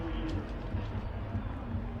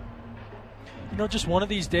 You know, just one of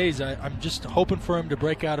these days, I'm just hoping for him to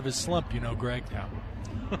break out of his slump, you know, Greg. Yeah.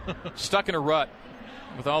 Stuck in a rut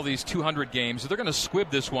with all these 200 games. They're going to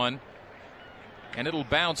squib this one, and it'll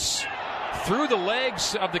bounce through the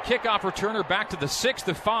legs of the kickoff returner back to the 6,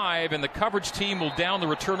 the 5, and the coverage team will down the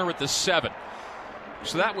returner at the 7.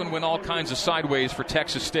 So that one went all kinds of sideways for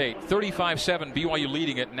Texas State. 35-7, BYU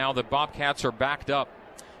leading it. Now the Bobcats are backed up.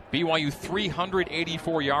 BYU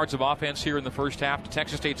 384 yards of offense here in the first half to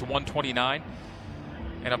Texas State's 129.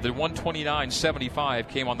 And of the 129, 75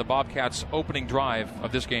 came on the Bobcats' opening drive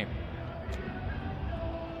of this game.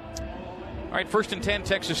 All right, 1st and 10,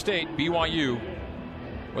 Texas State. BYU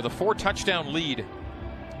with a 4-touchdown lead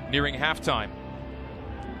nearing halftime.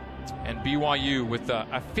 And BYU with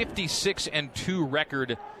a 56-2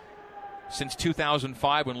 record since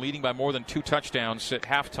 2005 when leading by more than 2 touchdowns at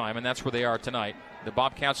halftime, and that's where they are tonight. The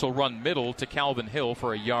Bobcats will run middle to Calvin Hill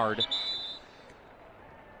for a yard.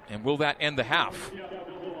 And will that end the half?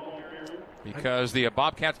 Because the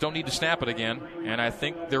Bobcats don't need to snap it again, and I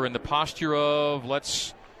think they're in the posture of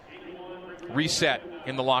let's reset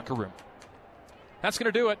in the locker room. That's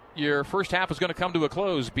going to do it. Your first half is going to come to a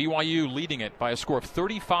close. BYU leading it by a score of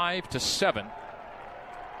 35-7.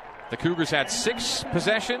 The Cougars had 6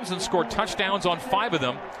 possessions and scored touchdowns on 5 of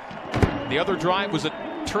them. The other drive was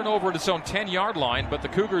a turnover at its own 10-yard line, but the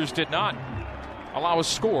Cougars did not allow a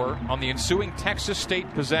score on the ensuing Texas State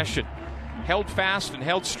possession. Held fast and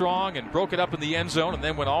held strong and broke it up in the end zone and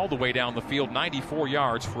then went all the way down the field, 94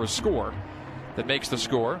 yards for a score that makes the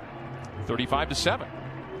score 35-7.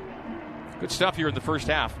 Good stuff here in the first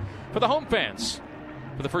half for the home fans.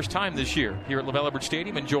 For the first time this year here at LaVell Edwards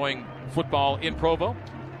Stadium, enjoying football in Provo.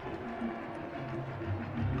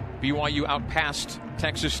 BYU outpassed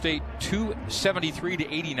Texas State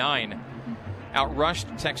 273-89.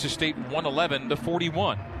 Outrushed Texas State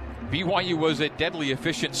 111-41. BYU was a deadly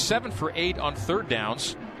efficient 7 for 8 on third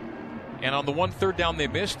downs. And on the one third down they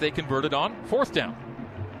missed, they converted on fourth down.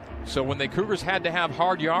 So when the Cougars had to have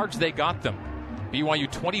hard yards, they got them.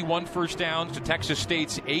 BYU 21 first downs to Texas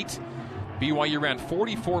State's 8. BYU ran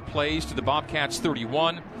 44 plays to the Bobcats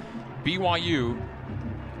 31. BYU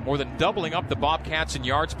more than doubling up the Bobcats in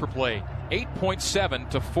yards per play. 8.7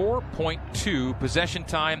 to 4.2 possession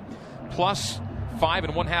time plus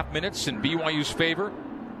 5.5 minutes in BYU's favor.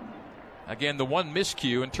 Again, the one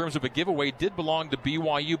miscue in terms of a giveaway did belong to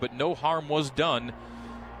BYU, but no harm was done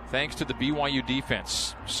thanks to the BYU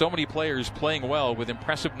defense. So many players playing well with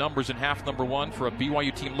impressive numbers in half number one for a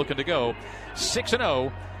BYU team looking to go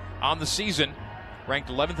 6-0 on the season, ranked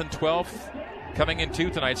 11th and 12th coming into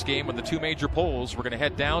tonight's game with the two major polls. We're going to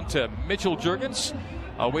head down to Mitchell Juergens,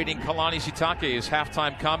 awaiting Kalani Sitake's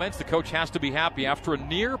halftime comments. The coach has to be happy after a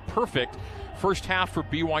near perfect first half for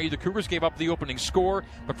BYU. The Cougars gave up the opening score,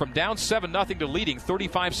 but from down 7-0 to leading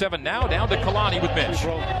 35-7 now, down to Kalani with Mitch.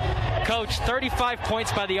 Coach, 35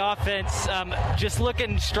 points by the offense. Just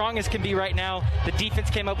looking strong as can be right now. The defense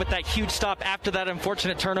came up with that huge stop after that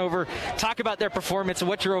unfortunate turnover. Talk about their performance and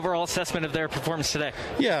what's your overall assessment of their performance today?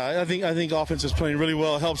 Yeah, I think offense is playing really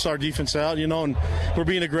well. It helps our defense out, and we're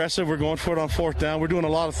being aggressive. We're going for it on fourth down. We're doing a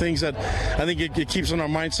lot of things that I think it keeps in our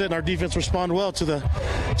mindset, and our defense responded well to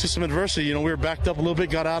some adversity. We were backed up a little bit,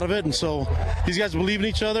 got out of it, and so these guys believe in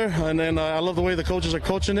each other, and I love the way the coaches are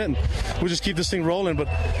coaching it, and we'll just keep this thing rolling. But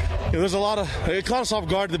there's it caught us off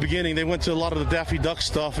guard at the beginning. They went to a lot of the Daffy Duck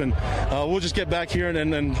stuff, and we'll just get back here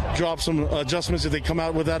and drop some adjustments if they come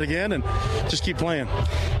out with that again, and just keep playing.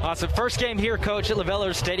 Awesome. First game here, Coach, at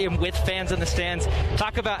LaVell Stadium with fans in the stands.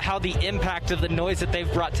 Talk about how the impact of the noise that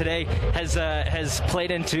they've brought today has played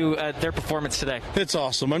into their performance today. It's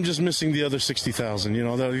awesome. I'm just missing the other 60,000.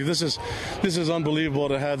 This is unbelievable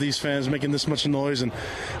to have these fans making this much noise, and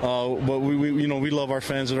but we love our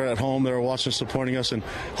fans that are at home, that are watching, supporting us, and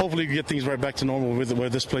hopefully we get things right back to normal where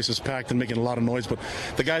this place is packed and making a lot of noise. But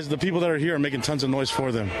the people that are here are making tons of noise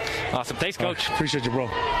for them. Awesome. Thanks, Coach. Appreciate you, bro.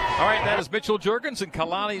 All right, that is Mitchell Juergens and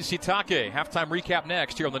Kalani Sitake. Halftime recap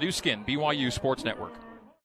next here on the new skin, BYU Sports Network.